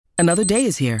Another day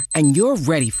is here, and you're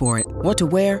ready for it. What to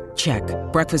wear? Check.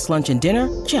 Breakfast, lunch, and dinner?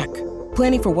 Check.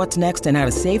 Planning for what's next and how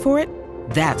to save for it?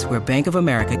 That's where Bank of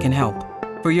America can help.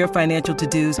 For your financial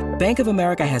to-dos, Bank of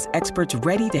America has experts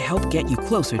ready to help get you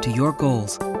closer to your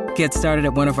goals. Get started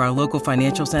at one of our local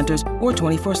financial centers or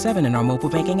 24/7 in our mobile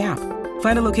banking app.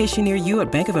 Find a location near you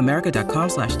at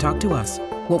bankofamerica.com/talktous.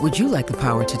 What would you like the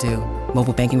power to do?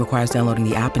 Mobile banking requires downloading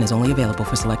the app and is only available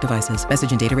for select devices.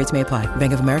 Message and data rates may apply.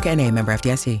 Bank of America N.A., member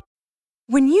FDIC.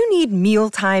 When you need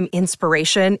mealtime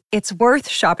inspiration, it's worth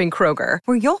shopping Kroger,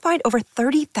 where you'll find over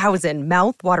 30,000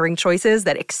 mouth-watering choices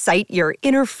that excite your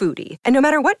inner foodie. And no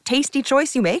matter what tasty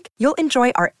choice you make, you'll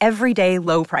enjoy our everyday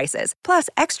low prices, plus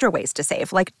extra ways to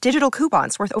save, like digital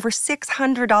coupons worth over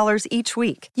 $600 each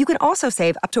week. You can also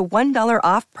save up to $1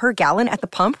 off per gallon at the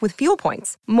pump with fuel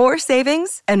points. More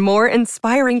savings and more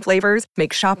inspiring flavors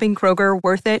make shopping Kroger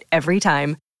worth it every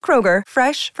time. Kroger,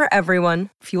 fresh for everyone.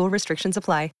 Fuel restrictions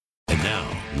apply. And now,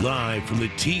 live from the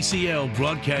TCL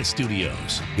broadcast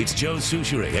studios, it's Joe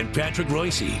Souchere and Patrick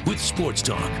Royce with Sports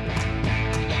Talk.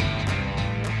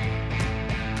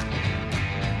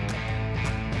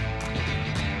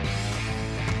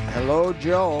 Hello,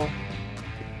 Joe.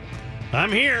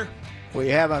 I'm here. We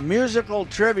have a musical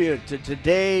tribute to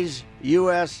today's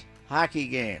U.S. hockey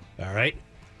game. All right.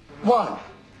 1,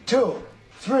 2,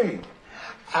 3.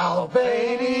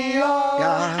 Albania,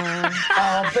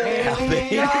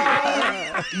 Albania,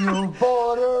 you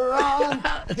border on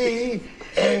the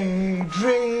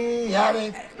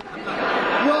Adriatic.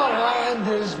 Your land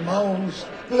is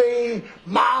mostly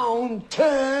mountainous,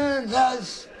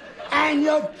 and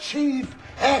your chief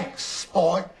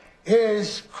export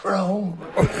is chrome.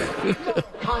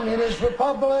 Communist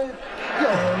Republic, your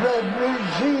red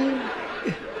regime.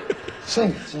 Sing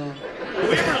it, son. Did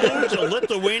we ever lose to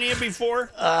Lithuania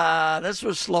before? This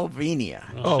was Slovenia.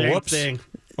 Same whoops. thing.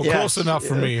 Well, Yes, close enough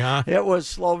for me, huh? It was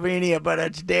Slovenia, but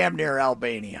it's damn near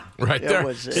Albania. Right there.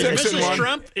 Is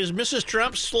 6-1. Mrs.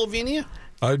 Trump Slovenia?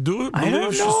 I do I don't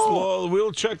believe she's know.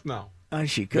 we'll check now.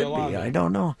 She could be. Yolanda. I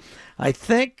don't know. I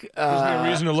think There's no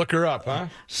reason to look her up, huh?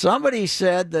 somebody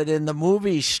said that in the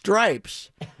movie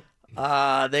Stripes,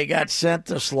 they got sent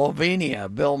to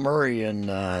Slovenia. Bill Murray and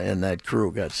that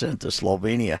crew got sent to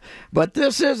Slovenia. But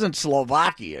this isn't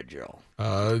Slovakia, Joe.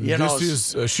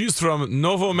 She's from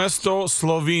Novo Mesto,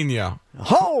 Slovenia,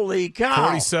 Holy cow.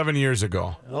 47 years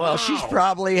ago. Well, she's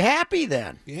probably happy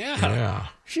then. Yeah.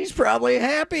 She's probably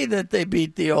happy that they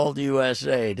beat the old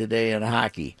USA today in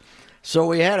hockey. So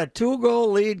we had a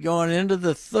 2-goal lead going into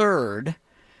the third,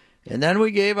 and then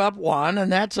we gave up one,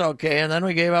 and that's okay. And then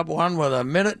we gave up one with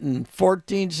 1 minute and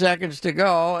 14 seconds to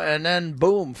go, and then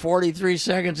boom, 43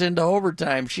 seconds into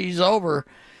overtime, she's over.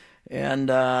 And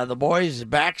the boys'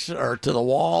 backs are to the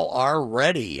wall are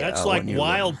ready. That's like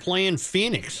Wild playing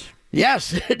Phoenix.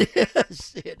 Yes, it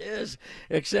is. It is.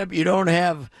 Except you don't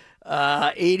have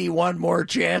 81 more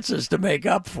chances to make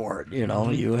up for it. You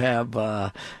know, you have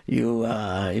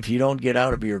if you don't get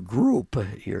out of your group,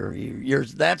 you're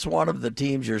that's one of the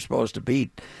teams you're supposed to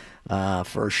beat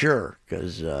for sure.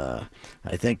 Because I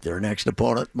think their next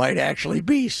opponent might actually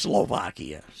be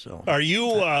Slovakia. So, Are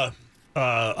you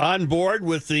on board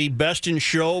with the Best in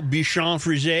Show Bichon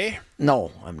Frise?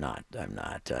 no, I'm not.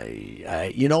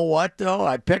 I you know what though?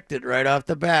 I picked it right off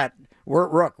the bat.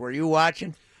 Rook, were you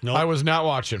watching? No. I was not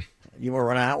watching. You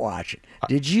were not watching.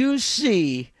 Did you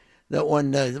see that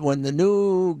when the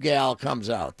new gal comes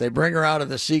out, they bring her out of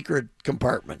the secret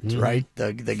compartment, right?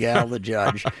 The gal, the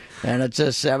judge, and it's a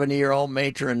 70-year-old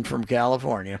matron from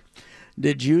California.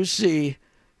 Did you see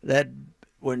that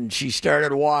when she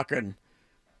started walking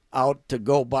out to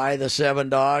go buy the 7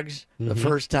 dogs the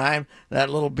first time, that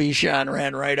little Bichon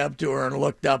ran right up to her and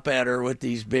looked up at her with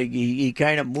these big, he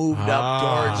kind of moved up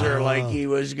towards her like he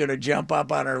was going to jump up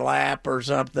on her lap or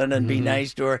something and be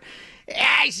nice to her.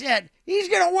 I said, he's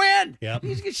going to win. Yep.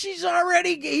 He's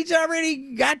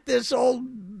already got this old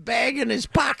bag in his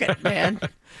pocket, man.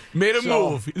 Made a So,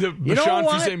 move. you know Bichon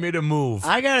what? Frise made a move.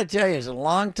 I got to tell you, as a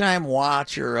longtime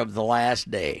watcher of the last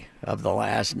day, of the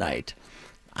last night,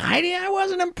 I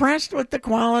wasn't impressed with the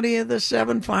quality of the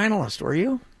 7 finalists. Were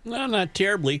you? No, not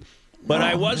terribly. But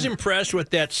I was impressed with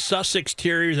that Sussex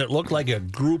Terrier that looked like a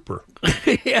grouper.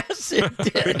 Yes, it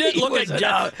did. It did look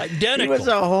identical. He was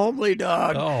a homely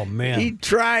dog. Oh, man. He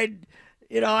tried,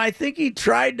 I think he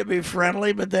tried to be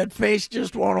friendly, but that face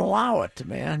just won't allow it,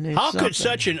 man. It's How could something.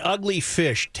 such an ugly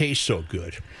fish taste so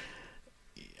good?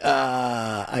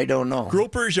 I don't know.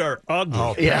 Groupers are ugly.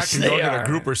 Oh, Yes, Pat can go they get are. a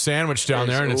grouper sandwich down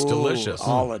there, and it's Ooh, delicious.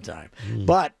 all the time.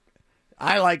 But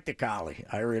I like the collie.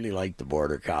 I really like the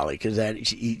border collie because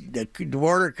the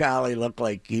border collie looked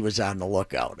like he was on the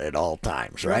lookout at all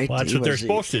times, right? Well, that's what they're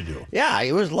supposed to do. Yeah,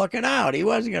 he was looking out. He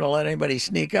wasn't going to let anybody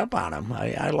sneak up on him.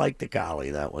 I like the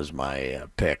collie. That was my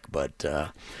pick. But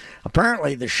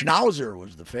apparently the Schnauzer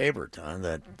was the favorite.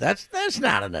 That's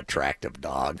not an attractive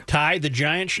dog. Ty, the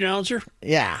giant Schnauzer?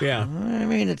 Yeah. Yeah. I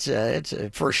mean, it's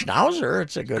for Schnauzer,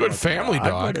 it's a good family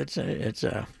dog. But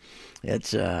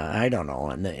it's I don't know.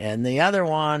 And the other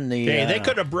one, They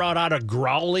could have brought out a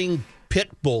growling pit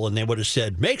bull, and they would have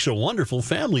said, "Makes a wonderful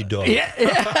family dog." Yeah,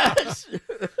 yes.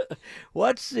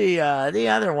 What's the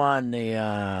other one?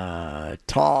 The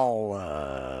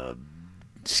tall,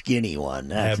 skinny one.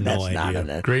 That's no not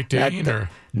idea. Great Dane or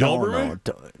Doberman?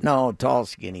 No, tall,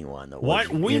 skinny one. That was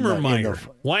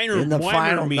Weimermeyer. in the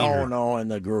final, Weimermeter. no, in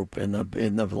the group in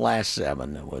the last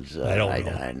 7, it was. I don't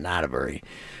know.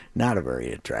 Not a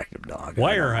very attractive dog.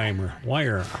 Weierheimer.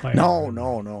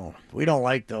 No. We don't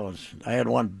like those. I had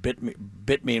one bit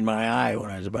me in my eye when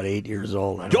I was about 8 years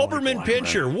old. Doberman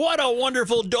Pinscher. What a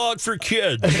wonderful dog for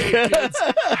kids.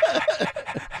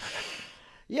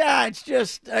 Yeah, it's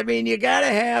just, I mean, you got to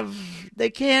have, they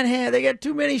got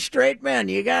too many straight men.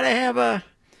 You got to have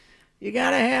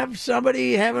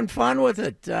somebody having fun with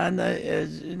it.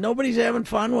 Nobody's having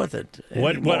fun with it.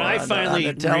 What I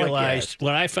finally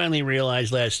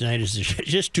realized last night is there's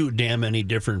just too damn many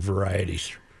different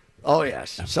varieties. Oh,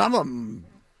 yes. Some of them,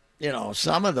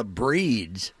 some of the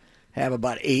breeds have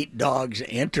about 8 dogs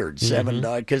entered, 7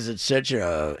 dogs, because it's such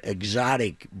a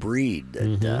exotic breed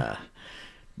that,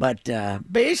 but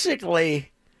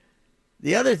basically,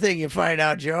 the other thing you find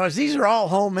out, Joe, is these are all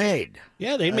homemade.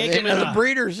 Yeah, they make them in the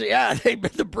breeders. Yeah,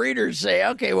 the breeders say,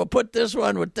 okay, we'll put this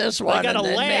one with this one. I got a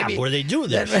lab where they do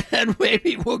this, and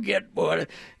maybe we'll get more.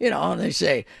 And they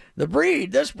say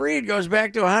this breed goes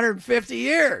back to 150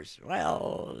 years.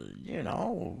 Well,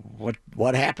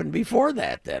 what happened before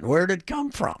that? Then where did it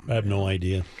come from? I have no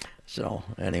idea. So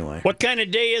anyway, what kind of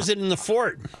day is it in the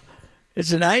fort?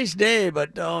 It's a nice day,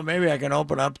 but maybe I can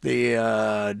open up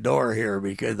the door here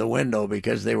because they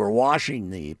were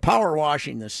power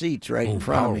washing the seats right in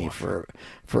front of me for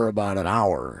about an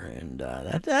hour, and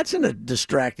that's a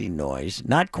distracting noise.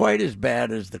 Not quite as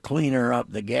bad as the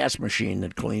gas machine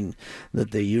that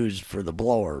they use for the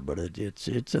blower, but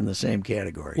it's in the same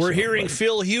category. We're hearing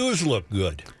Phil Hughes look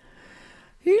good.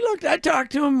 I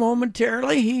talked to him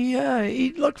momentarily.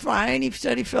 He looked fine. He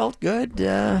said he felt good.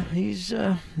 He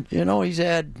said he's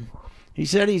had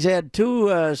 2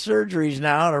 surgeries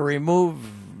now to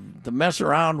remove the mess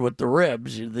around with the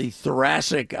ribs, the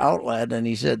thoracic outlet, and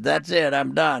he said, "That's it.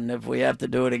 I'm done. If we have to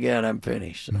do it again, I'm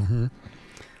finished." So.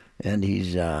 And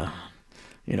he's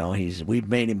we've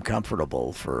made him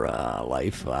comfortable for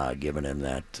life, giving him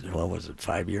that,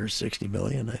 5 years, $60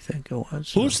 million, I think it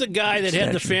was. Who's the guy that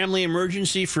had the family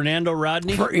emergency, Fernando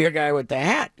Rodney? Your guy with the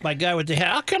hat. My guy with the hat.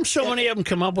 How come so many of them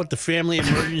come up with the family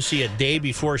emergency a day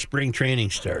before spring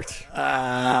training starts?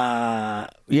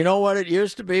 You know what it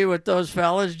used to be with those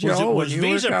fellas, Joe? Was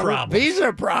visa problems.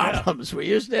 Visa problems. Yeah. We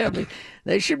used to have.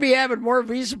 They should be having more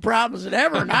visa problems than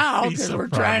ever now because we're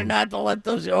trying not to let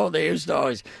those. They used to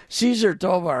always. Cesar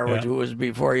Tovar, who was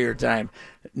before your time,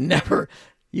 never.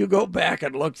 You go back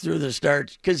and look through the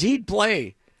starts because he'd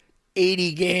play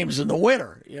 80 games in the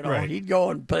winter. Right. He'd go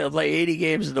and play 80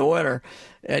 games in the winter,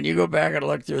 and you go back and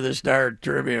look through the Star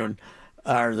Tribune.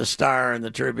 Or the Star and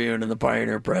the Tribune and the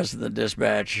Pioneer Press and the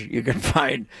Dispatch. You can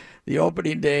find the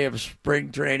opening day of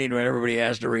spring training when everybody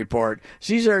has to report.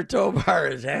 Cesar Tovar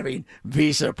is having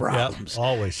visa problems. Yep,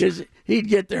 always. Because he'd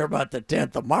get there about the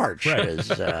 10th of March.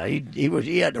 Right.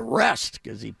 He had to rest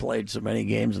because he played so many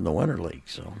games in the Winter League.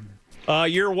 So,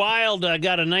 your Wild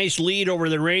got a nice lead over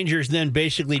the Rangers, then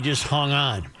basically just hung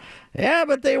on. Yeah,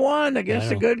 but they won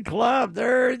against a good club.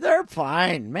 They're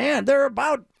fine, man. They're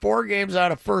about 4 games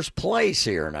out of first place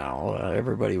here now.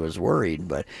 Everybody was worried,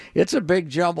 but it's a big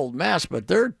jumbled mess. But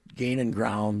they're gaining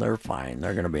ground. They're fine.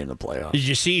 They're going to be in the playoffs. Did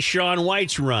you see Sean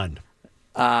White's run?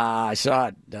 I saw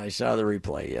it. I saw the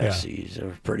replay. Yes, he's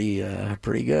pretty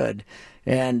good.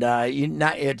 And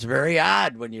it's very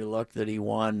odd when you look that he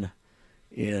won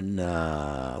in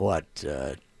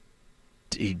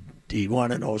He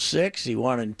won in 06, he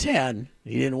won in 10,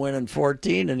 he didn't win in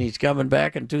 14, and he's coming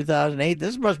back in 2008.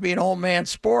 This must be an old man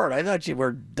sport. I thought you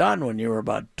were done when you were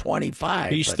about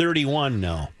 25. He's 31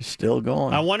 now. He's still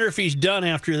going. I wonder if he's done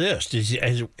after this.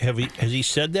 Has he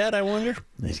said that, I wonder?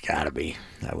 He's got to be,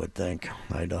 I would think.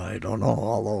 I don't know,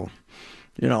 although...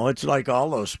 it's like all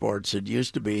those sports. It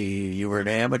used to be you were an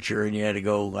amateur and you had to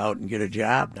go out and get a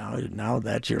job. Now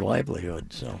that's your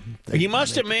livelihood. So he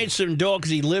must have made some dough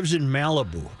because he lives in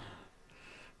Malibu.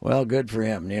 Well, good for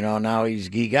him. Now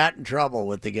he got in trouble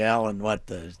with the gal and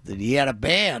he had a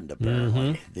band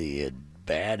apparently, the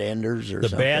Bad Enders or the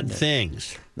something. Bad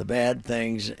Things. The Bad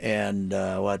Things, and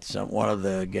one of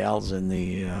the gals in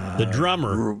the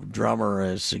drummer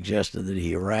has suggested that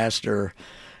he harassed her,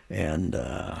 and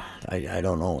I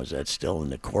don't know. Is that still in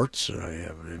the courts?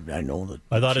 I know that.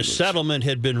 I thought a settlement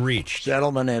had been reached.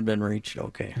 Settlement had been reached.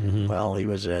 Okay. Well, he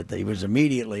was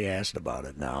immediately asked about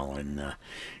it now, and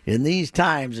in these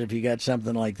times, if you got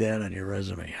something like that on your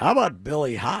resume, how about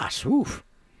Billy Haas? Oof.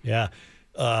 Yeah.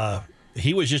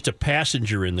 He was just a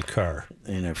passenger in the car.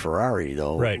 In a Ferrari,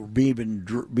 though. Right.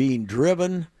 Being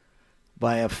driven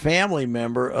by a family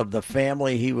member of the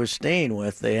family he was staying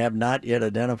with. They have not yet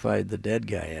identified the dead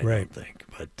guy, I don't think.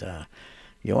 But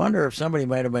you wonder if somebody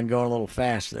might have been going a little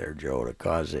fast there, Joe,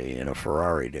 in a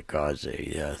Ferrari to cause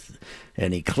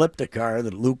and he clipped a car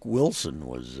that Luke Wilson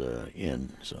was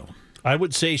in, so... I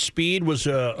would say speed was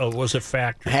a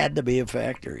factor. Had to be a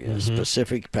factor, yes.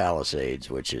 Pacific Palisades,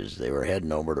 which is they were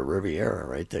heading over to Riviera,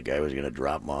 right? The guy was going to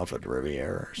drop them off at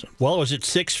Riviera or something. Well, it was at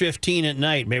 6:15 at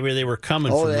night. Maybe they were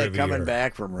coming from Riviera. Oh, they're coming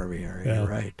back from Riviera. Yeah. You're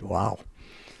right. Wow,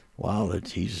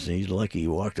 he's lucky he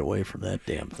walked away from that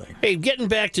damn thing. Hey, getting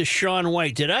back to Shaun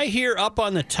White, did I hear up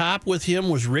on the top with him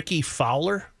was Ricky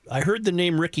Fowler? I heard the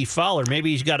name Ricky Fowler. Maybe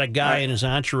he's got a guy in his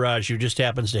entourage who just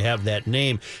happens to have that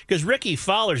name. Because Ricky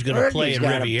Fowler's going to play in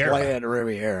Riviera. Play at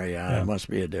Riviera, yeah. It must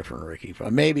be a different Ricky.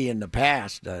 Maybe in the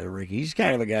past, Ricky. He's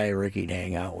kind of a guy Ricky'd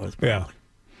hang out with. Probably. Yeah.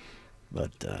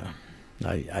 But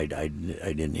I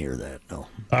didn't hear that, no.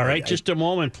 All right, just a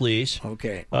moment, please.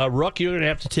 Okay. Rook, you're going to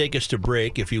have to take us to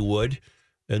break, if you would,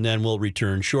 and then we'll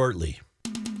return shortly.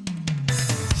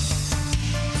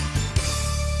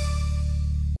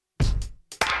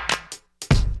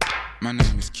 My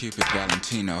name is Cupid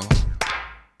Valentino,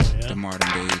 the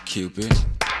modern day Cupid,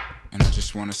 and I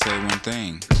just want to say one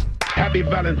thing. Happy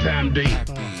Valentine's Day.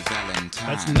 Happy Valentine's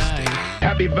That's Day. 9.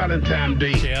 Happy Valentine's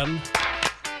Day. 10.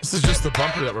 This is just the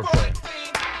bumper that we're playing.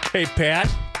 Hey,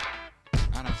 Pat.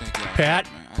 I don't think Pat?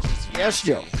 Yes,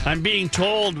 Joe. I'm being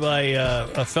told by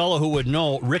a fellow who would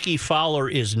know Ricky Fowler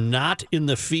is not in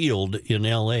the field in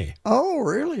L.A. Oh,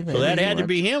 really? So that had to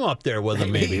be him up there with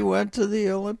him, maybe. He went to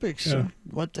the Olympics. Yeah.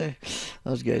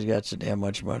 Those guys got so damn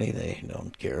much money, they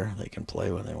don't care. They can play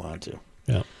when they want to.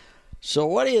 Yeah. So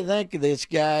what do you think of this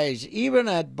guy's, even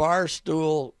at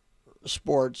Barstool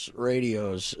Sports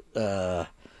Radios,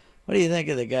 what do you think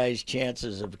of the guy's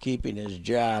chances of keeping his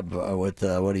job with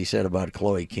what he said about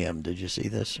Chloe Kim? Did you see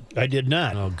this? I did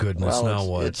not. Oh goodness! Well, now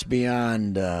what? It's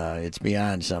beyond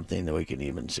something that we can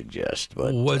even suggest.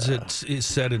 But was it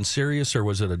said in serious or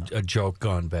was it a joke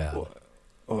gone bad?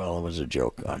 Well, it was a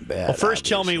joke gone bad. Well, first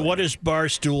tell me, what is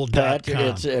Barstool.com?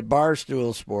 It's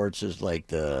Barstool Sports is like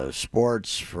the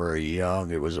sports for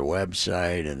young. It was a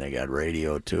website, and they got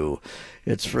radio too.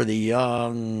 It's for the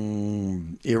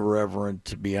young,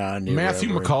 irreverent, beyond irreverent. Matthew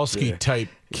Mikulski type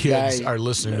kids guy, are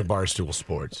listening to Barstool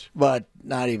Sports. But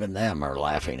not even them are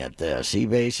laughing at this. She's a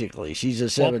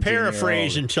 17-year-old. Well,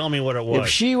 paraphrase and tell me what it was. If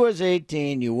she was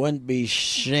 18, you wouldn't be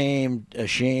ashamed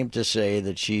to say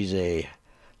that she's a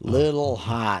little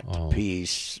hot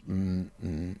piece.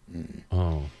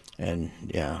 Oh. And,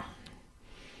 yeah.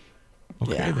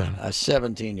 Okay, then. A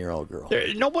 17-year-old girl.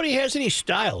 Nobody has any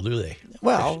style, do they?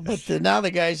 Well, but now the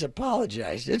guy's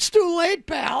apologized. It's too late,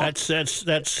 pal. That's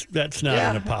not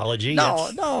an apology.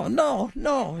 No.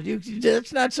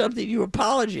 That's not something you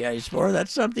apologize for.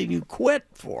 That's something you quit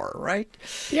for, right?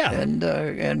 Yeah.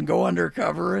 And go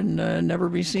undercover and never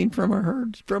be seen from or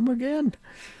heard from again.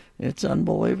 It's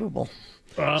unbelievable.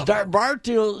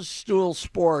 Barstool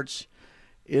Sports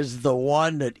is the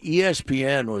one that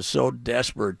ESPN was so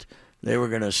desperate they were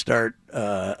going to start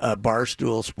a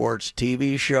Barstool Sports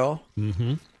TV show.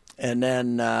 Mm-hmm. And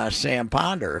then Sam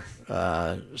Ponder,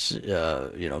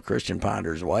 Christian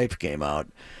Ponder's wife, came out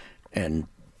and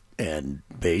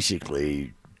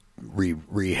basically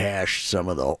rehashed some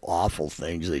of the awful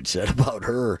things they'd said about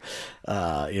her,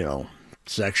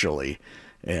 sexually.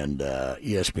 And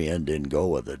ESPN didn't go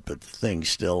with it, but the thing's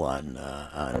still on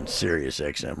Sirius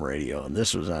XM radio, and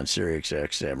this was on Sirius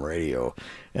XM radio,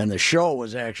 and the show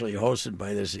was actually hosted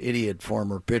by this idiot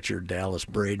former pitcher Dallas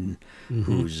Braden,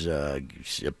 who's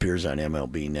appears on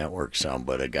MLB Network some,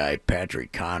 but a guy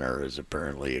Patrick Connor is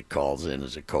apparently calls in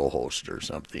as a co-host or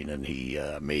something, and he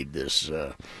made this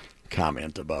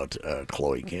comment about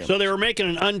Chloe Kim. So they were making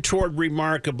an untoward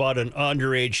remark about an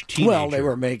underage teenager. Well, they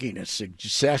were making a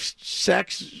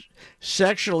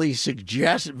sexually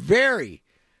suggestive, very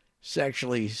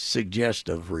sexually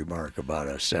suggestive remark about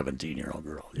a 17-year-old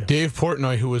girl. Yeah. Dave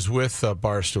Portnoy, who was with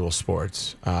Barstool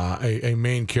Sports, a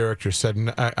main character, said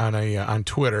on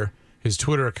Twitter, his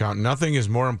Twitter account, nothing is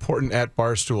more important at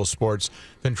Barstool Sports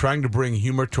than trying to bring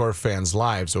humor to our fans'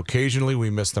 lives. Occasionally, we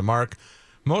miss the mark.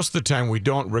 Most of the time, we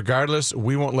don't. Regardless,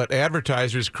 we won't let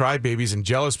advertisers, crybabies, and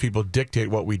jealous people dictate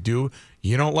what we do.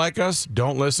 You don't like us?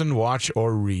 Don't listen, watch,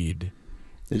 or read.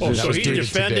 So he's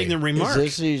defending the remark.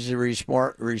 Is this his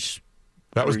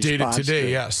That was dated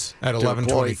today, yes, at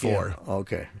 11:24.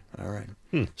 Okay, all right.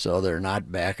 So they're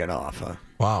not backing off, huh?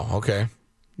 Wow, okay.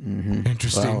 Mm-hmm.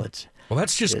 Interesting. Well,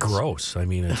 that's just gross. I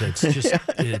mean, it's just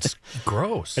it's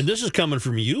gross. And this is coming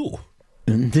from you.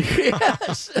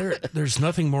 Yes. There's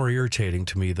nothing more irritating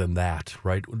to me than that,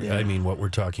 right? Yeah. I mean, what we're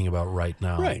talking about right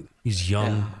now. Right. These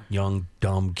young,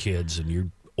 dumb kids, and your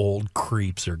old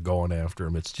creeps are going after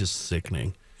them. It's just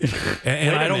sickening.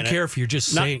 And I don't care if you're just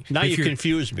saying. Now you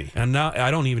confused me. And now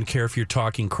I don't even care if you're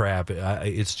talking crap.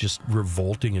 It's just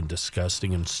revolting and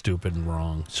disgusting and stupid and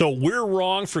wrong. So we're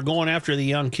wrong for going after the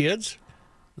young kids?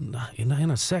 In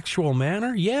a sexual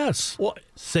manner? Yes. Well,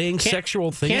 saying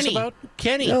sexual things about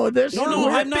Kenny. No,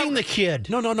 I'm not the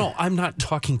kid. No. I'm not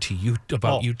talking to you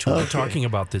about you two. I'm talking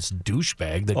about this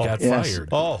douchebag that got fired.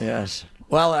 Oh, yes.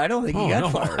 Well, I don't think he got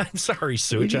fired. I'm sorry,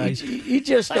 Such. He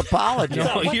just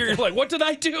apologized. No, you're like, what did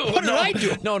I do? What did I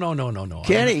do? No.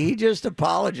 Kenny, he just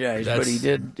apologized, but he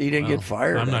didn't get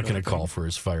fired. I'm not going to call for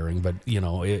his firing, but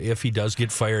if he does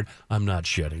get fired, I'm not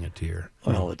shedding a tear.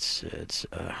 Well, it's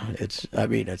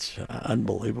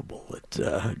unbelievable that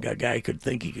a guy could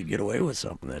think he could get away with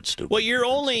something that stupid. Well, you're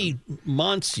only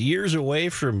years away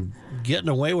from getting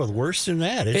away with worse than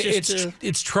that.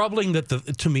 It's troubling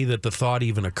to me that the thought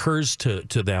even occurs to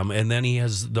them, and then he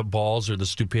has the balls or the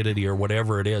stupidity or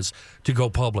whatever it is to go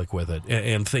public with it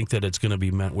and think that it's going to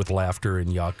be met with laughter and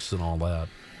yucks and all that.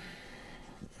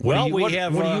 What are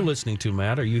you listening to,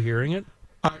 Matt? Are you hearing it?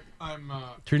 I'm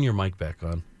turn your mic back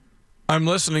on. I'm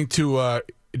listening to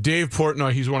Dave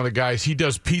Portnoy. He's one of the guys. He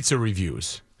does pizza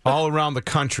reviews all around the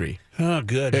country. Oh,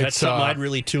 good. That's something I'd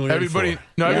really tune in for. Everybody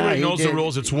knows the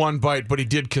rules. It's one bite, but he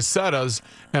did Casetas,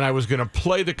 and I was going to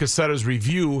play the Casetas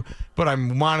review, but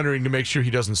I'm monitoring to make sure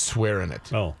he doesn't swear in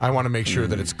it. Oh. I want to make sure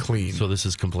that it's clean. So this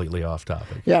is completely off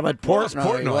topic. Yeah, but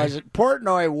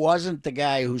Portnoy wasn't the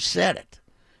guy who said it.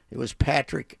 It was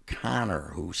Patrick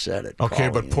Connor who said it. Okay,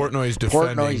 but Portnoy's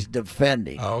defending. Portnoy's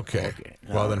defending. Okay.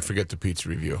 Well, then forget the pizza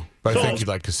review. But I think you'd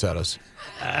like Casetas.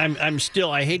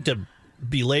 I hate to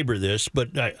belabor this, but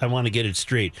I want to get it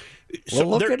straight. Well,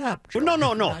 look it up. Joe.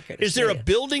 No. Is there a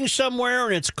building somewhere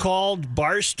and it's called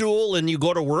Barstool and you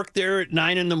go to work there at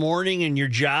 9 in the morning and your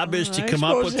job is to come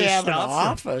up with this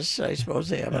stuff? I suppose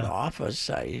they have an office.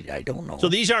 I don't know. So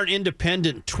these aren't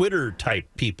independent Twitter type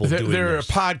people doing this. They're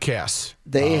podcasts.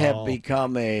 They have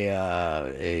become it's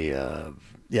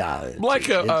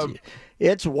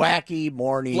wacky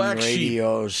morning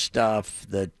radio stuff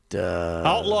that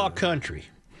outlaw country.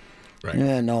 Right.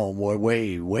 Yeah, no,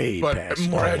 way but past.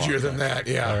 More edgier than that,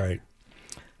 yeah. All right.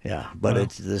 Yeah, but I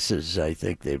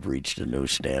think they've reached a new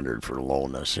standard for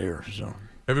lowness here. So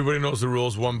everybody knows the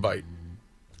rules, one bite.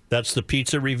 That's the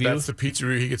pizza review? That's the pizza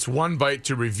review. He gets one bite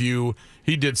to review.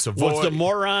 He did Savoy. Was the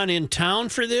moron in town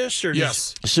for this? Or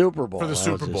yes. Super Bowl. For the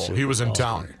Super Bowl. He was in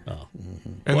town. Oh. Mm-hmm.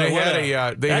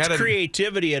 And that's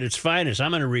creativity at its finest.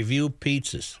 I'm going to review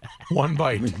pizzas. One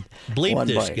bite. Bleep one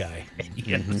this bite. guy.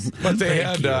 Yes. But they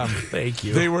had Thank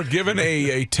you. They were given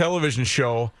a television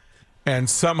show, and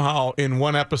somehow in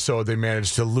one episode they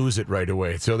managed to lose it right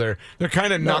away. So they're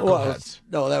kind of knuckleheads.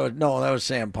 That was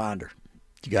Sam Ponder.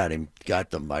 You got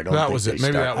them. I don't. That think was they it.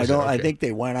 Maybe that was I don't. it. Okay. I think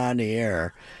they went on the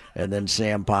air, and then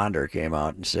Sam Ponder came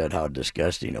out and said how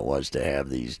disgusting it was to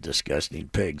have these disgusting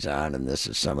pigs on, and this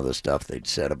is some of the stuff they'd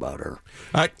said about her.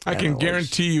 I can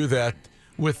guarantee you that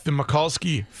with the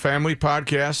Mikulski Family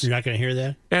Podcast, you're not going to hear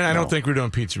that. And I don't think we're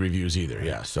doing pizza reviews either.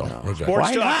 Yeah, so we're good.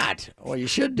 Why not? Well, you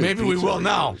should do. Maybe we will reviews.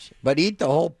 now. But eat the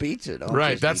whole pizza. Don't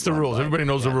right, just that's eat the one rules. bite. Everybody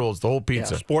knows the rules. The whole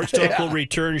pizza. Sports Talk will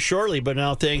return shortly, but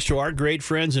now thanks to our great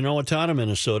friends in Owatonna,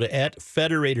 Minnesota at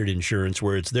Federated Insurance,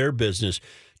 where it's their business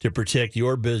to protect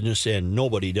your business, and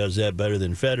nobody does that better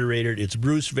than Federated. It's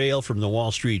Bruce Vail from the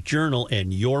Wall Street Journal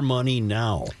and Your Money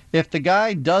Now. If the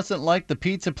guy doesn't like the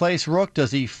pizza place, Rook, does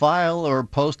he file or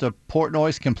post a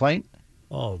Portnoy's complaint?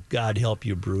 Oh, God help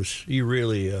you, Bruce. You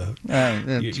really,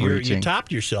 you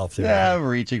topped yourself there. Yeah, I'm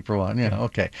reaching for one. Yeah,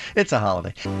 okay. It's a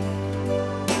holiday.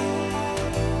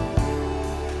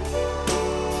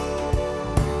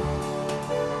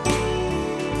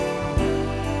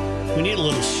 We need a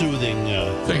little soothing.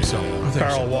 I think so.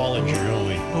 Wallinger, don't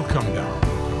we? We'll come down.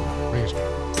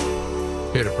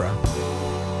 Hit it, bro.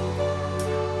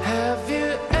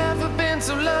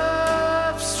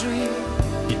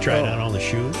 You tried on all the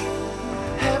shoes?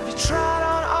 Have you tried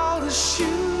on all the shoes?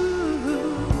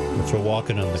 For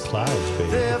walking on the clouds,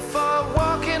 baby. They're for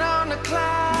walking on the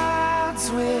clouds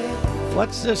with.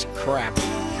 What's this crap?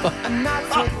 And not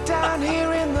for down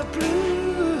here in the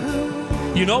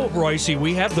blue. You know, Royce,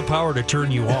 we have the power to turn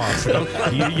you off.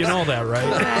 you know that,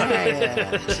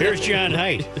 right? Here's John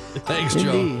Haidt. Thanks,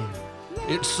 Joe.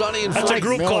 It's sunny and That's fun. a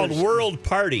group called World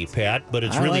Party, Pat, but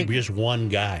it's really just one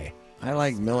guy. I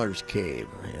like Miller's Cave,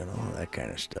 that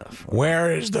kind of stuff.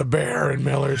 Where is the bear in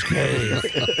Miller's Cave?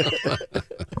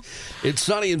 It's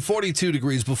sunny and 42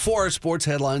 degrees. Before our sports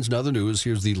headlines and other news,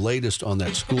 here's the latest on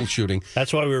that school shooting.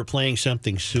 That's why we were playing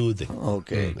something soothing.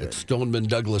 Okay. At Stoneman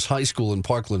Douglas High School in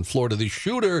Parkland, Florida. The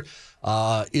shooter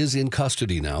is in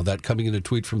custody now. That coming in a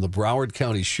tweet from the Broward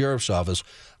County Sheriff's Office.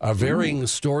 Varying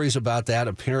stories about that.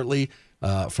 Apparently,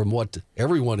 from what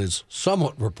everyone is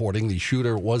somewhat reporting, the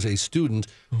shooter was a student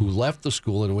who left the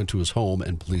school and went to his home,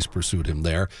 and police pursued him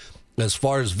there. As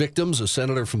far as victims, a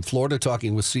senator from Florida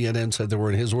talking with CNN said there were,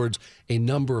 in his words, a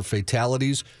number of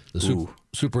fatalities. The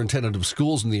superintendent of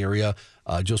schools in the area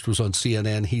just was on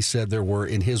CNN. He said there were,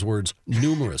 in his words,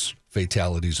 numerous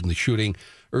fatalities in the shooting.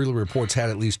 Early reports had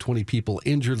at least 20 people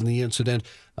injured in the incident.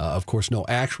 Of course, no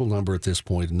actual number at this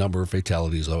point. A number of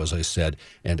fatalities, though, as I said.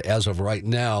 And as of right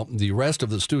now, the rest of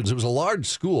the students, it was a large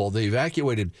school. They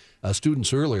evacuated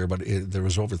students earlier, but there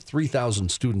was over 3,000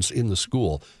 students in the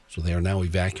school. So they are now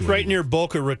evacuated. Right near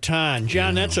Boca Raton.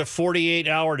 John, that's a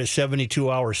 48-hour to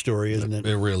 72-hour story, isn't it?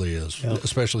 It really is,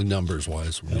 especially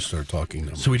numbers-wise when you start talking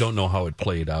numbers. So we don't know how it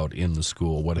played out in the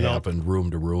school, what happened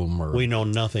room to room. Or we know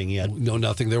nothing yet. We know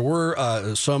nothing. There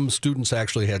were some students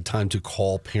actually had time to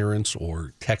call parents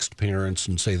or text parents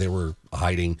and say they were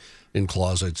hiding in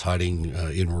closets, hiding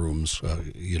in rooms,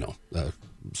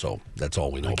 so that's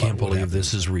all we know. I can't believe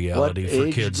this is reality for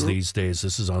kids these days.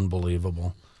 This is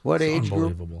unbelievable. What age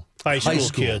group? High school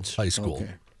kids. High school.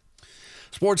 Okay.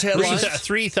 Sports headlines.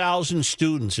 3,000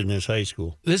 students in this high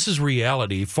school. This is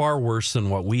reality, far worse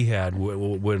than what we had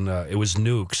when it was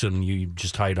nukes and you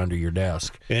just hide under your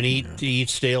desk. And eat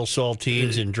stale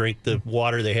saltines and drink the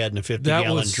water they had in a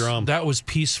 50-gallon drum. That was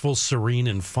peaceful, serene,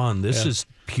 and fun. This is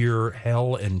pure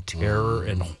hell and terror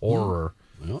and horror.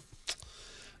 Yep.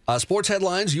 Sports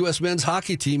headlines, U.S. men's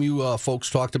hockey team, you folks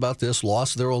talked about this,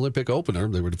 lost their Olympic opener.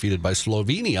 They were defeated by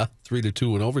Slovenia,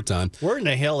 3-2 in overtime. Where in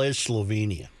the hell is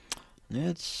Slovenia?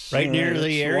 It's right near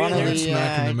the area. One of there? the,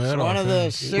 smack in the middle, one I of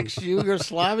the think. 6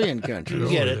 Yugoslavian countries. You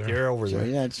get it. They're over there.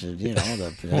 So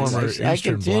that's Former I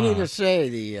Eastern continue to Bloc. say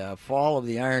the fall of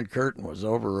the Iron Curtain was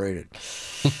overrated.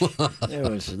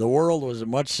 The world was a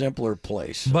much simpler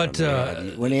place. But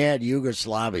when he had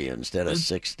Yugoslavia instead of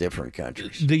 6 different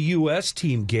countries. The U.S.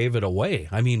 team gave it away.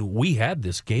 I mean, we had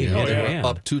this game in hand.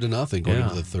 Up 2-0 going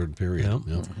into the third period.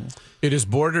 Yep. It is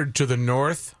bordered to the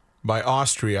north by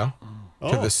Austria,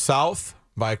 to the south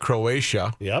by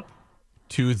Croatia, Yep.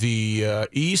 to the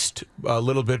east a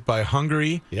little bit by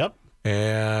Hungary, Yep.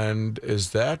 and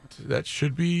that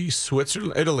should be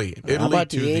Switzerland, Italy. How about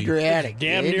to the Adriatic?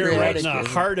 Damn The near right in Adriatic the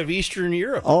is- heart of Eastern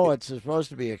Europe. Oh, it's supposed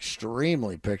to be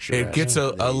extremely picturesque. It gets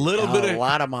a little bit a of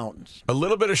lot of mountains. a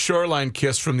little bit of shoreline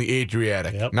kiss from the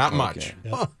Adriatic. Yep. Not much.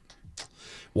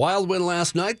 Wild win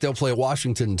last night. They'll play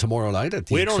Washington tomorrow night at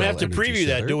the We don't XL have to Energy preview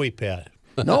that, Center. do we, Pat?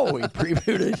 No, we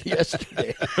previewed it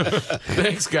yesterday.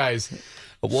 Thanks, guys.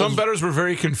 Some bettors were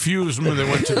very confused when they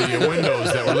went to the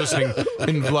windows that were listening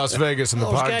in Las Vegas in the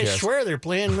Those podcast. guys swear they're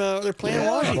playing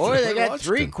Washington. Boy, they got Washington.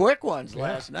 3 quick ones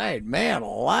last night. Man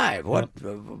alive. What,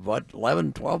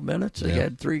 11, 12 minutes? They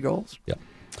had 3 goals? Yep.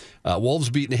 Wolves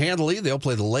beaten handily. They'll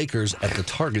play the Lakers at the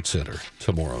Target Center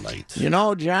tomorrow night. You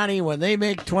know, Johnny, when they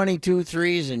make 22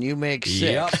 threes and you make 6,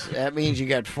 Yep. that means you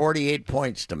got 48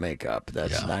 points to make up.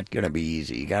 That's not going to be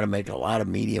easy. You got to make a lot of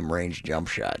medium-range jump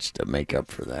shots to make up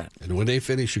for that. And when they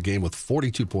finish a game with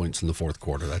 42 points in the fourth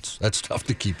quarter, that's tough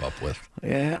to keep up with.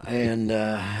 Yeah,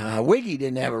 and Wiggy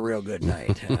didn't have a real good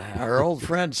night. Our old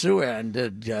friend Suan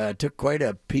took quite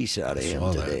a piece out of him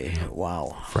Saw that. today.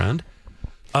 Wow. Friend?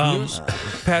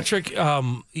 Patrick,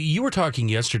 you were talking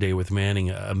yesterday with Manny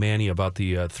about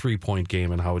the 3-point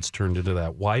game and how it's turned into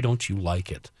that. Why don't you like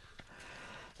it?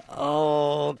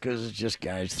 Oh, because it's just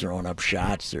guys throwing up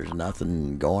shots. There's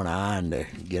nothing going on to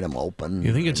get them open.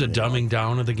 You think it's a dumbing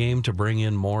down of the game to bring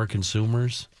in more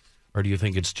consumers? Or do you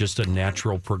think it's just a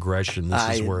natural progression?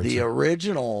 This is where it's the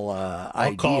original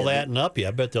I'll call that and up.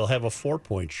 I bet they'll have a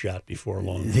 4-point shot before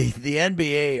long. The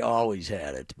NBA always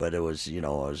had it, but it was it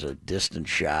was a distant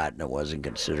shot and it wasn't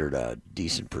considered a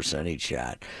decent percentage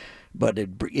shot. But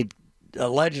it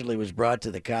allegedly was brought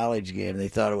to the college game. They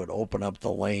thought it would open up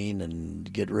the lane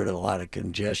and get rid of a lot of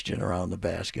congestion around the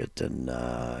basket, and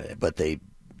but they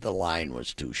the line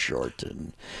was too short.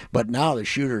 But now the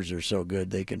shooters are so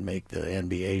good they can make the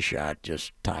NBA shot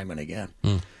just time and again.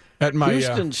 At my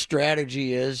Houston's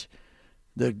strategy is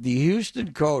the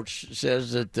Houston coach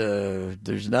says that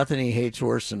there's nothing he hates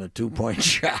worse than a 2-point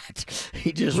shot.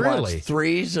 He just wants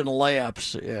threes and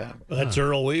layups. Yeah, that's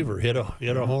Earl Weaver hit a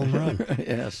home run.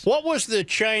 Yes. What was the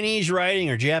Chinese writing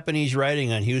or Japanese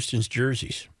writing on Houston's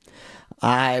jerseys?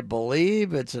 I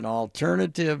believe it's an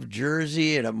alternative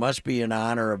jersey, and it must be in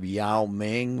honor of Yao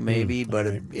Ming, maybe. But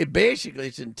it basically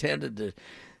it's intended to,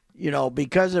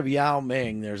 because of Yao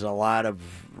Ming, there's a lot of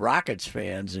Rockets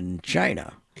fans in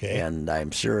China. Okay. And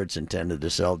I'm sure it's intended to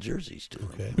sell jerseys to them.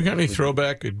 Okay. We got any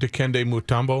throwback Dikembe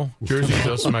Mutombo jerseys?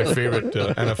 That's my favorite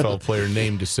NFL player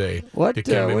name to say. Which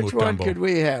Mutombo. one could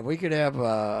we have? We could have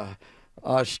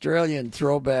Australian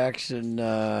throwbacks, and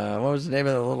what was the name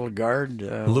of the little guard?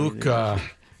 Luke.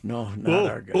 No, not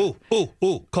our guy.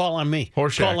 Call on me.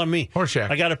 Horshack. Call on me.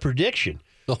 Horshack. I got a prediction.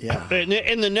 Yeah.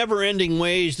 In the never-ending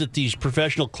ways that these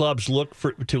professional clubs look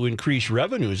to increase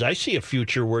revenues, I see a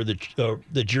future where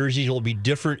the jerseys will be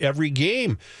different every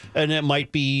game, and it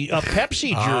might be a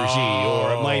Pepsi jersey,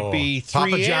 or it might be 3M,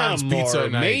 Papa John's Pizza or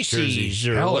Macy's,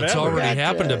 or Hell, whatever. it's already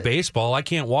happened to baseball. I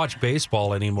can't watch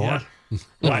baseball anymore.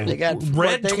 Yeah. They got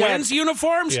Red Twins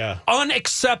uniforms? Yeah.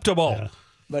 Unacceptable. Yeah.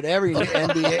 But every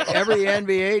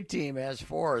NBA team has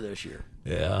 4 this year.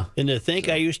 Yeah. And to think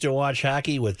I used to watch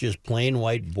hockey with just plain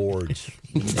white boards.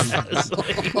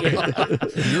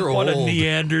 You're what old. A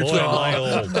Neanderthal. Boy, am I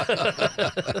old.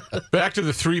 Back to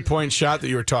the 3-point shot that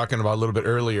you were talking about a little bit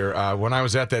earlier. When I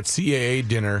was at that CAA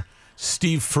dinner,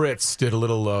 Steve Fritz did a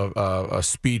little a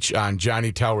speech on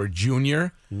Johnny Tower Jr.,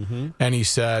 and he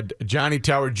said Johnny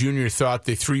Tower Jr. thought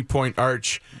the 3-point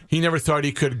arch, he never thought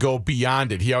he could go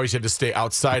beyond it. He always had to stay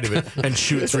outside of it and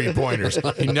shoot 3-pointers.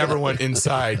 He never went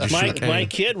inside to shoot any. My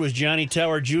kid was Johnny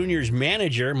Tower Jr.'s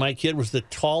manager. My kid was the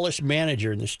tallest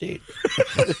manager in the state.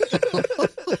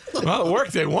 Well, it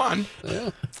worked. They won.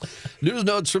 Yeah. News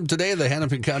notes from today: the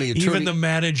Hennepin County Attorney. Even the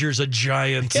manager's a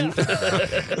giant. Yeah.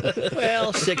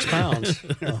 Well, 6 pounds.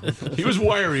 He was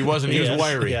wiry, wasn't he? He was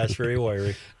wiry. Yes, very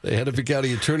wiry. The Hennepin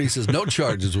County Attorney says no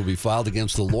charges will be filed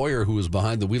against the lawyer who was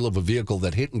behind the wheel of a vehicle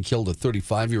that hit and killed a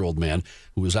 35-year-old man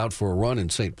who was out for a run in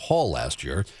St. Paul last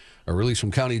year. A release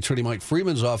from County Attorney Mike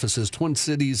Freeman's office says Twin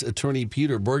Cities Attorney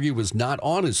Peter Berge was not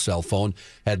on his cell phone,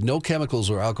 had no chemicals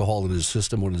or alcohol in his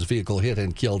system when his vehicle hit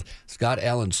and killed Scott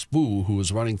Allen Spoo, who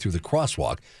was running through the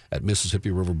crosswalk at Mississippi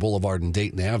River Boulevard and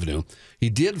Dayton Avenue. He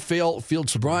did fail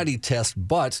field sobriety test,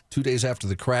 but 2 days after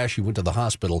the crash, he went to the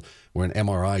hospital where an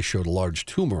MRI showed a large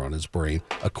tumor on his brain,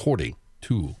 according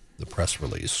to the press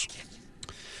release.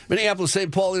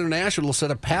 Minneapolis-St. Paul International set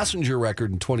a passenger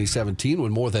record in 2017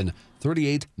 when more than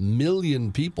 38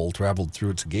 million people traveled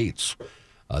through its gates.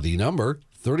 The number,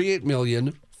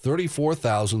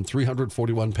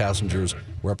 38,034,341 passengers,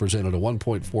 represented a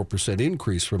 1.4%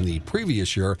 increase from the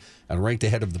previous year and ranked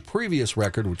ahead of the previous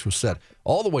record, which was set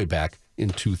all the way back in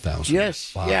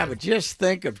 2005. Yeah, but just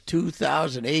think of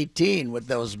 2018 with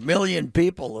those million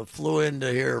people that flew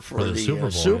into here for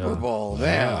the Super Bowl.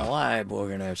 Man, alive, we're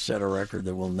going to set a record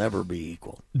that will never be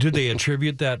equal. Did they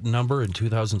attribute that number in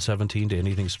 2017 to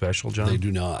anything special, John? They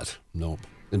do not. Nope.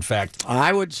 In fact,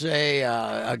 I would say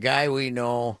a guy we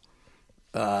know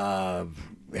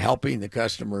helping the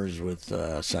customers with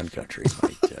Sun Country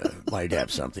might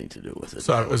have something to do with it.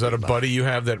 So is that a buddy you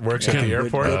have that works at the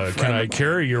airport? Can I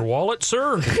carry your wallet,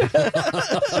 sir?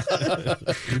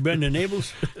 You been to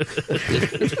Naples?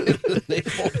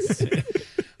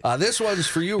 This one's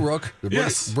for you, Rook.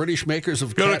 The British makers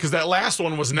of good, because that last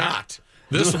one was not.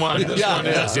 This one is.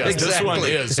 Yes, exactly. This one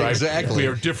is. Exactly. We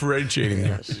are differentiating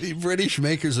there. The British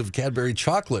makers of Cadbury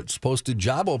chocolates posted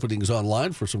job openings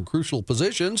online for some crucial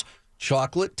positions.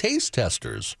 Chocolate taste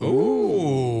testers.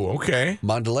 Ooh, okay.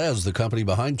 Mondelez, the company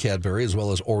behind Cadbury, as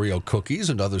well as Oreo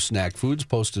cookies and other snack foods,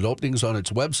 posted openings on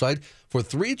its website for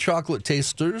 3 chocolate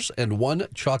tasters and 1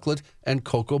 chocolate and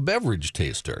cocoa beverage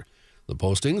taster. The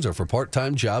postings are for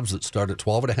part-time jobs that start at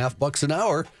 $12.50 an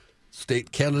hour.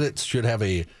 State candidates should have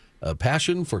a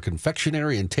passion for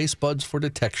confectionery and taste buds for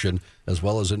detection, as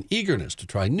well as an eagerness to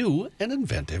try new and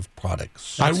inventive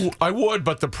products. I would,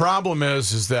 but the problem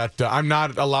is that I'm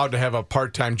not allowed to have a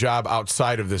part-time job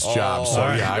outside of this job. So,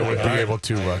 right. I would be able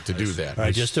to do that. All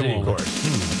right, just a moment. Of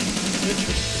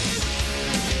course.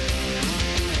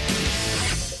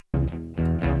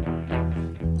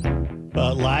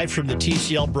 Live from the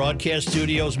TCL broadcast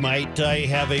studios, might I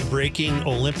have a breaking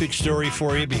Olympic story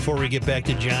for you before we get back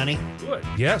to Johnny? Good.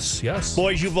 Yes.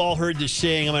 Boys, you've all heard this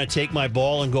saying, I'm going to take my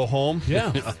ball and go home.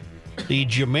 Yeah. The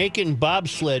Jamaican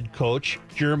bobsled coach,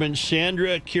 German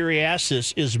Sandra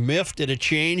Kyriasis, is miffed at a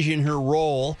change in her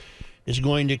role, is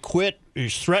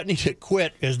threatening to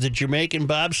quit as the Jamaican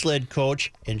bobsled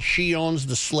coach, and she owns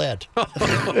the sled. Take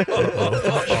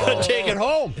it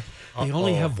home. They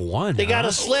only have one. They got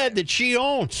a sled that she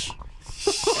owns.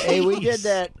 Hey, we did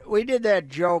that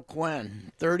joke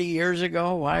when 30 years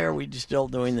ago. Why are we still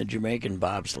doing the Jamaican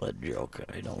bobsled joke?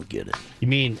 I don't get it. You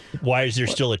mean, why is there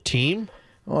still a team?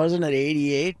 Wasn't it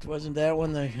 88? Wasn't that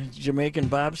when the Jamaican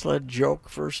bobsled joke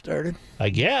first started? I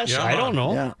guess. I don't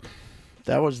know. Yeah.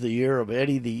 That was the year of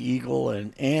Eddie the Eagle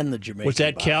and the Jamaican Was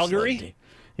that bobsled Calgary? team.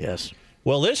 Yes.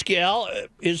 Well, this gal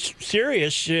is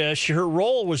serious. Her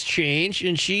role was changed,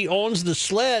 and she owns the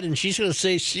sled, and she's going to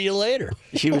say, see you later.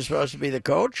 She was supposed to be the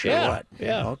coach, or Yeah, what?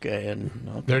 yeah. Okay.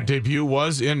 Their debut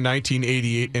was in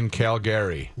 1988 in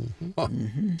Calgary.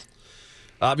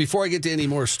 Before I get to any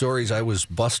more stories, I was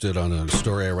busted on a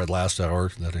story I read last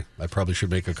hour that I probably should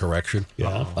make a correction.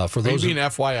 Yeah. For Are you those being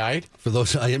FYI'd? For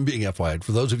those, I am being FYI'd.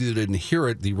 For those of you that didn't hear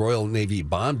it, the Royal Navy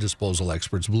bomb disposal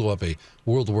experts blew up a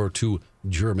World War II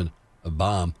German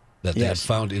bomb that they had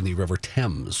found in the River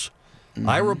Thames.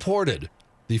 I reported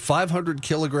the 500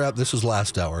 kilogram, this is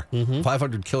last hour,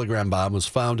 500 kilogram bomb was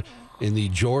found in the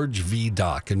George V.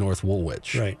 dock in North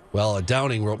Woolwich. Right. Well,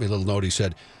 Downing wrote me a little note. He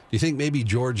said, do you think maybe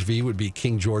George V would be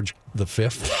King George the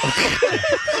Fifth?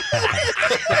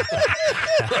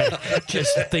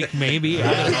 Just think maybe.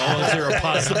 I don't know. Is there a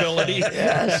possibility?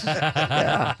 Yes.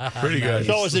 Yeah. Pretty good.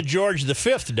 So it was the George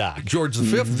V doc. George the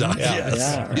Fifth dock. Yeah.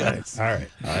 Yes. All right.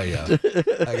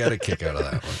 I got a kick out of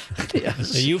that one.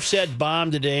 Yes. Now, you've said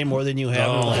bomb today more than you have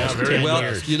in the last 10 Well,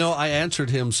 years. you know, I answered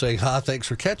him saying, thanks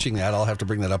for catching that. I'll have to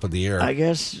bring that up in the air. I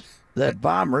guess that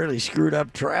bomb really screwed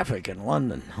up traffic in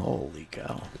London. Holy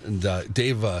cow. And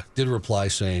Dave did reply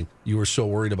saying, you were so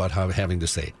worried about having to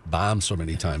say bomb so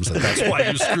many times that that's why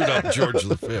you screwed up George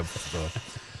the Fifth.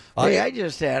 So. Hey, I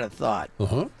just had a thought.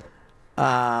 What's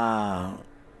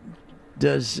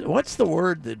the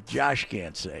word that Josh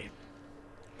can't say?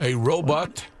 A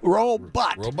robot?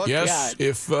 Robot. Yes, Yeah.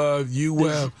 if you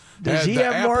Does had he the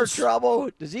have more apples- trouble?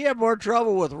 Does he have more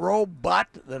trouble with robot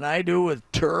than I do with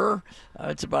tur?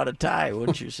 It's about a tie,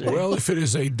 wouldn't you say? Well, if it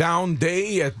is a down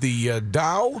day at the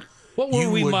Dow, What were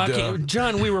you we would, mocking?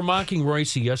 John, we were mocking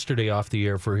Royce yesterday off the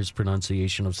air for his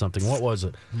pronunciation of something. What was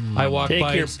it? I walked Take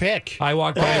by your and- pick. I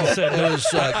walked by and said, It was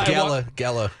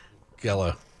Gala,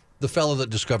 the fellow that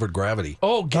discovered gravity.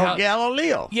 Oh,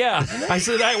 Galileo. Yeah. I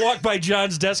said, I walked by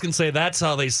John's desk and say, that's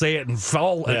how they say it in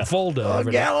full Yeah.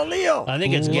 Galileo. I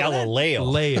think it's Galileo.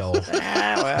 Leo.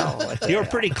 Well, You were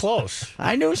pretty close.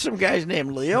 I knew some guys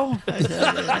named Leo.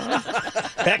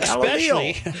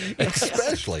 Especially.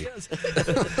 Especially.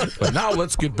 But now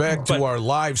let's get back to our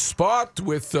live spot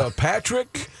with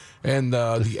Patrick. And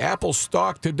the Apple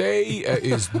stock today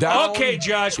is down. Okay,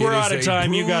 Josh, It we're is out of a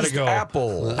time. You gotta bruised go.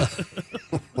 Apple.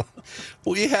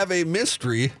 We have a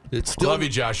mystery. It's still, Love you,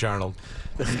 Josh Arnold.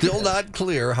 still not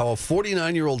clear how a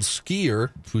 49-year-old skier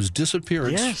whose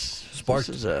disappearance This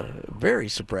is a very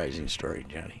surprising story,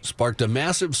 Johnny. sparked a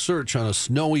massive search on a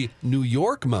snowy New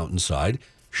York mountainside,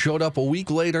 showed up a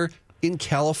week later in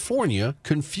California,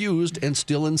 confused and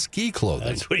still in ski clothing.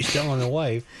 That's what he's telling the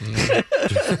wife.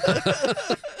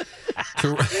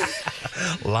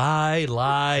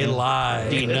 Lie.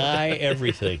 Deny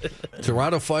everything.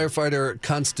 Toronto firefighter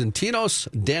Konstantinos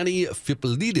Danny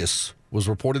Fipilidis was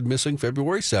reported missing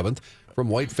February 7th from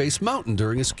Whiteface Mountain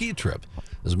during a ski trip.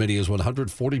 As many as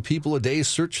 140 people a day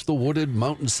searched the wooded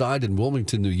mountainside in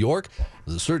Wilmington, New York.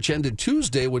 The search ended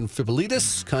Tuesday when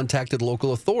Fipilidis contacted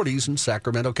local authorities in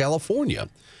Sacramento, California.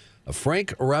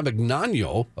 Frank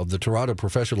Rabignano of the Toronto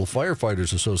Professional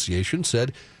Firefighters Association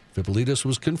said Fipilidis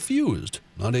was confused,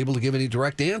 not able to give any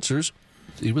direct answers.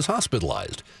 He was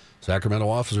hospitalized. Sacramento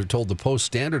officer told the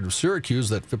Post-Standard of Syracuse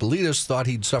that Fipilidis thought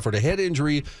he'd suffered a head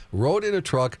injury, rode in a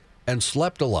truck, and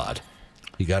slept a lot.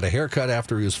 He got a haircut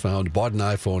after he was found, bought an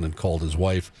iPhone, and called his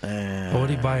wife. What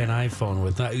did he buy an iPhone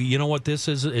with? You know what this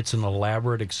is? It's an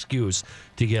elaborate excuse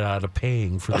to get out of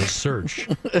paying for this search,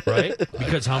 right?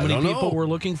 Because how many don't people know. were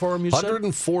looking for him, you said?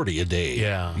 140 a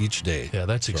day each day. Yeah,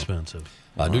 that's expensive.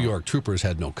 New York troopers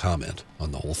had no comment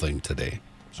on the whole thing today.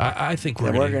 I think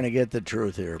We're we're going to get the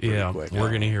truth here pretty quick. we're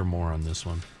going to hear more on this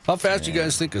one. How fast do you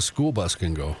guys think a school bus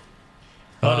can go?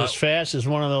 Not as fast as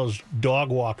one of those dog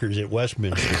walkers at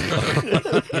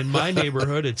Westminster. In my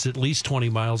neighborhood, it's at least 20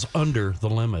 miles under the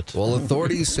limit. Well,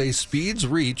 authorities say speeds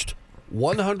reached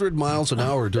 100 miles an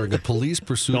hour during a police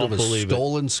pursuit Don't of a believe it.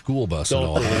 stolen school bus in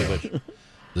Don't Ohio. believe it.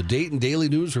 The Dayton Daily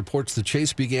News reports the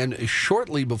chase began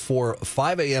shortly before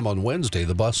 5 a.m. on Wednesday.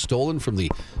 The bus stolen from the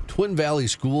Twin Valley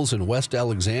Schools in West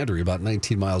Alexandria, about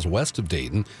 19 miles west of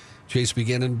Dayton. Chase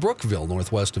began in Brookville,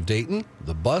 northwest of Dayton.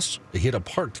 The bus hit a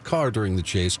parked car during the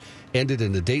chase, ended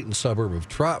in the Dayton suburb of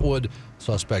Trotwood.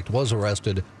 Suspect was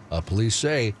arrested. Police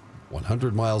say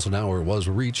 100 miles an hour was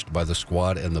reached by the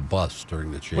squad and the bus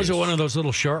during the chase. Was it one of those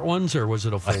little short ones, or was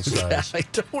it a full size? I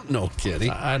don't know, Kenny.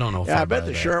 I don't know. If I bet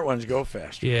the short ones go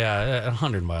faster. Yeah,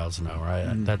 100 miles an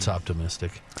hour. That's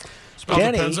optimistic.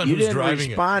 Kenny, depends on you who's didn't driving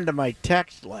respond to my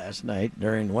text last night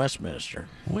during Westminster.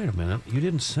 Wait a minute. You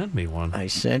didn't send me one. I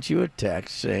sent you a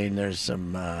text saying there's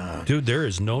some... Dude, there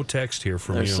is no text here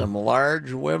from you. There's some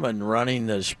large women running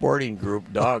the sporting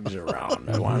group dogs around.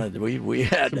 We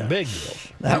had... Big deals.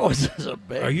 That was a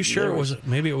big... Are you sure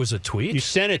maybe it was a tweet? You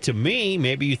sent it to me.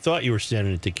 Maybe you thought you were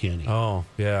sending it to Kenny. Oh,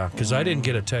 yeah, because I didn't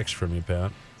get a text from you,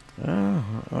 Pat.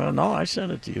 Well, no, I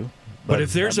sent it to you. But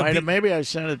if there's maybe I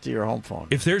sent it to your home phone.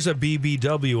 If there's a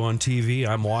BBW on TV,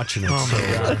 I'm watching it. Oh my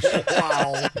gosh!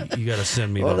 Wow! You got to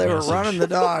send me. Well, that they message. were running the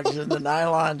dogs, and the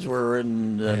nylons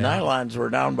were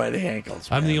down by the ankles.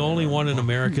 I'm the only one in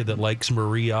America that likes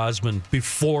Marie Osmond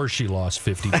before she lost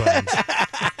 50 pounds.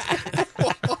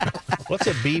 What's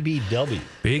a BBW?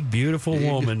 Big beautiful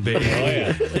woman, baby. Oh,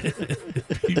 yeah.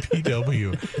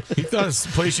 BBW. He thought it's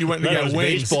the place you went and got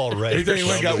wings. Baseball, right? He thought you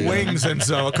went and got wings and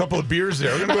a couple of beers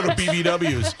there. We're going to go to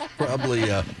BBWs. Probably,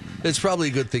 it's probably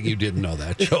a good thing you didn't know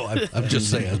that, Joe. I'm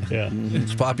just saying. Yeah.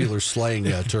 It's a popular slang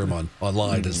term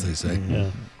online, as they say.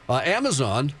 Yeah.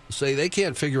 Amazon say they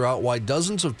can't figure out why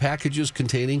dozens of packages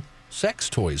containing sex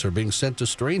toys are being sent to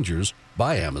strangers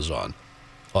by Amazon.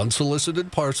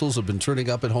 Unsolicited parcels have been turning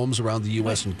up at homes around the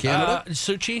U.S. and Canada.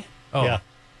 Suchi? Oh. Yeah.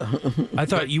 I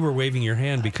thought you were waving your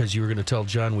hand because you were going to tell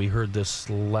John we heard this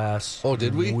last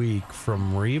did we? week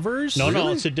from Reavers. No,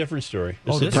 it's a different story.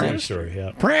 Oh, It's a this different is? story,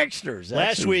 yeah. Pranksters. that's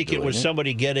Last who's week it doing was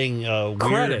somebody getting weird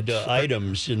Credits.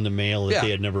 items in the mail that Yeah. they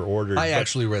had never ordered. I but,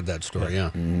 actually read that story, yeah.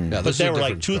 but this they is a were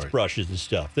like different story. toothbrushes and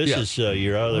stuff. This Yeah. is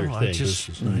your other Oh,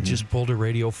 thing. I just pulled a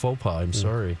radio faux pas. I'm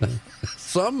sorry.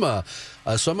 Some of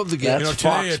the That's games.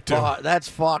 Fox Paws. That's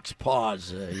Fox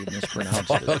Paws. You mispronounced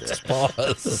it.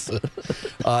 Pause.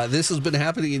 This has been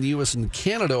happening in the U.S. and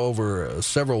Canada over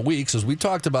several weeks. As we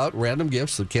talked about, random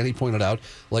gifts that Kenny pointed out,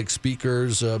 like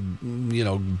speakers,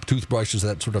 toothbrushes,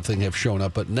 that sort of thing, have shown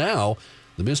up. But now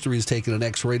the mystery has taken an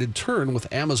X-rated turn,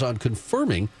 with Amazon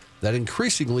confirming that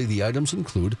increasingly the items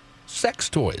include sex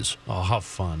toys. Oh, how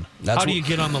fun. That's How do what- you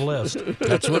get on the list?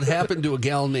 That's what happened to a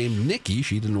gal named Nikki.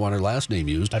 She didn't want her last name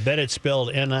used. I bet it's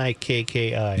spelled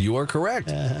Nikki. You are correct.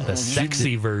 The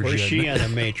sexy version. Where's she on the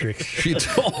Matrix? She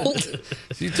told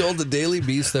the Daily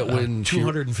Beast that when she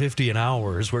 250 an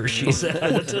hour is where she's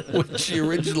at. when she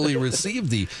originally received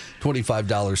the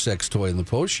 $25 sex toy in the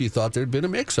post, she thought there'd been a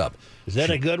mix-up. Is that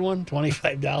a good one?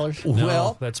 $25? No,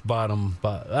 Well, that's bottom.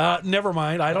 Never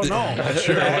mind. I don't know.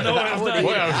 Sure.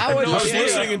 Boy, I was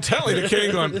listening intently to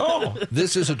Kenny going, oh.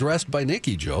 this is addressed by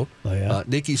Nikki, Joe. Oh, yeah?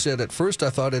 Nikki said, at first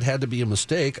I thought it had to be a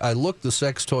mistake. I looked the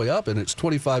sex toy up, and it's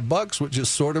 $25, which is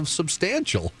sort of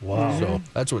substantial. Wow. So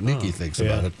that's what Nikki thinks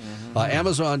about it.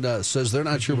 Amazon says they're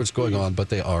not sure what's going on, but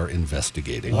they are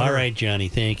investigating. All right, Johnny.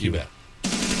 Thank you. You bet.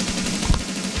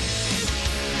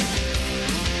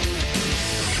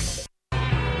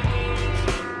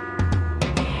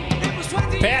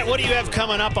 Pat, what do you have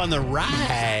coming up on the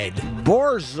ride?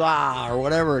 Borza, or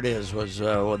whatever it is, was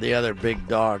the other big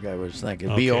dog I was thinking.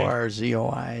 Okay.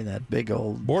 Borzoi, that big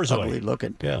old Borzoi. ugly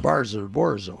looking. Yeah.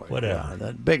 Borzoi. Whatever. Yeah,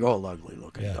 that big old ugly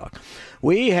looking dog.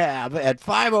 We have at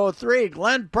 5:03,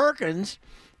 Glenn Perkins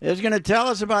is going to tell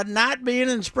us about not being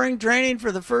in spring training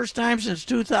for the first time since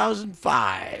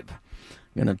 2005. I'm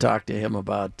going to talk to him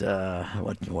about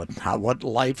what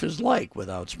life is like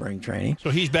without spring training.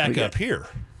 So he's back up here.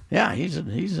 Yeah, he's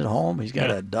at home. He's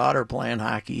got a daughter playing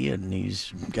hockey, and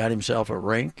he's got himself a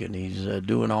rink, and he's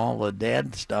doing all the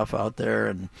dad stuff out there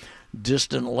in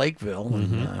distant Lakeville.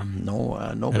 And, no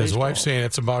And his baseball. wife's saying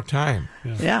it's about time.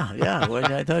 Yeah.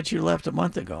 Well, I thought you left a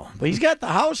month ago. But he's got the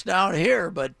house down here,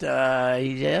 but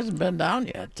he hasn't been down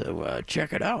yet to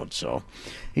check it out. So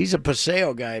he's a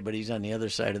Paseo guy, but he's on the other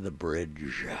side of the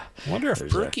bridge. I wonder if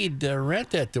Perky'd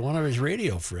rent that to one of his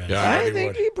radio friends. Yeah, I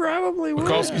think he probably would.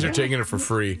 Mikulski's are taking it for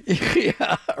free.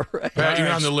 Yeah, right. Pat, you're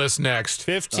on the list next.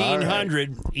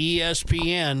 1500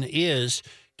 ESPN is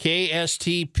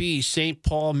KSTP St.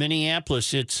 Paul,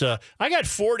 Minneapolis. It's I got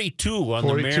 42 on the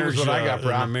 42 Mayor's. is what I got, on the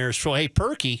bro. Mayor's phone. Hey,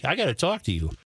 Perky, I got to talk to you.